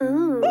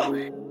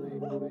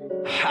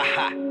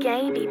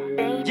Gaby,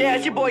 baby. Yeah,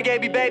 it's your boy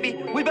Gaby, baby.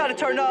 We about to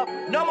turn up.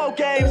 No more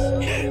games.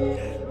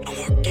 No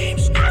more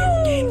games,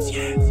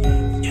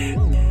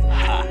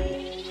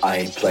 I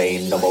ain't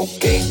playing no more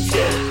games,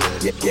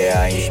 yeah,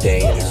 I ain't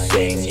staying the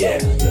same, yeah.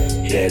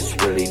 There's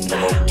really no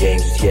more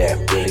games, yeah,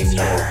 really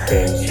no more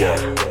games, yeah.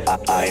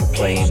 I ain't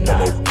playing no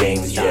more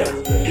games, yeah.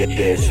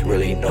 There's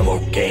really no more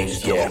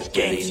games, yeah,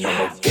 really no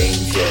more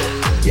games,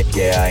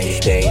 yeah, I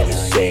ain't staying the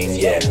same,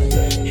 yeah.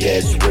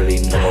 There's really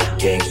no more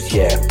games,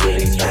 yeah,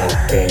 really no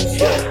more games,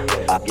 yeah.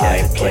 I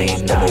ain't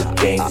playing no more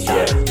games,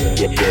 yeah.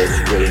 There's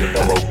really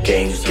no more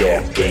games, yeah.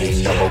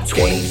 Really no more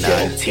games,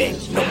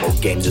 2019, no more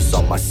games, it's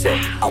on my set.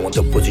 I want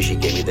the pussy, she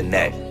gave me the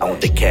neck. I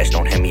want the cash,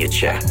 don't hand me a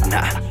check.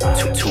 Nah,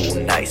 too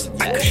nice.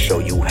 I could show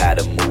you how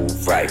to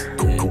move right.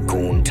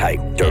 Coon type,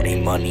 dirty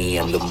money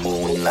in the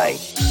moonlight.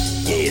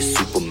 Yeah,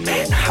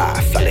 Superman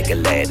high, fly like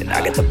Aladdin.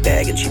 I got the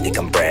bag and she think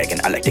I'm bragging.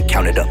 I like to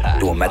count it up,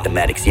 doing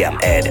mathematics, yeah, I'm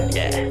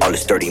adding. All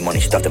this dirty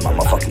money stuffed in my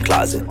motherfucking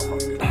closet.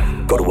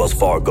 Go to Wells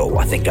Fargo,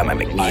 I think I might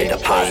make me a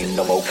deposit.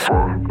 No more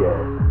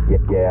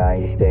yeah, I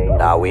ain't staying.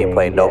 Nah, we ain't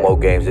playing no more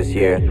games this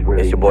year.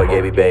 It's your boy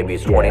Gaby, baby.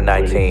 It's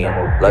 2019.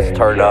 Let's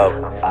turn up.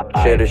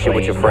 Share this shit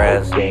with your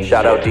friends.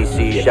 Shout out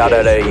DC. Shout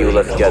out AU.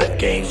 Let's get it.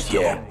 Games,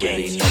 yeah.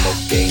 Really no more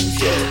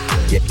games,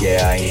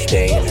 yeah, I ain't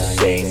staying the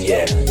same,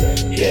 yeah.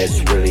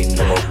 There's really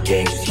no more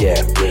games,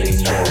 yeah.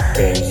 Really no more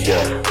games,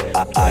 yeah.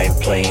 I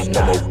ain't playing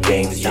no more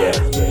games, yeah.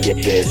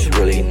 There's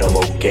really no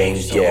more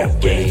games, yeah.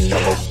 Really no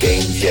more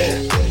games,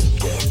 yeah.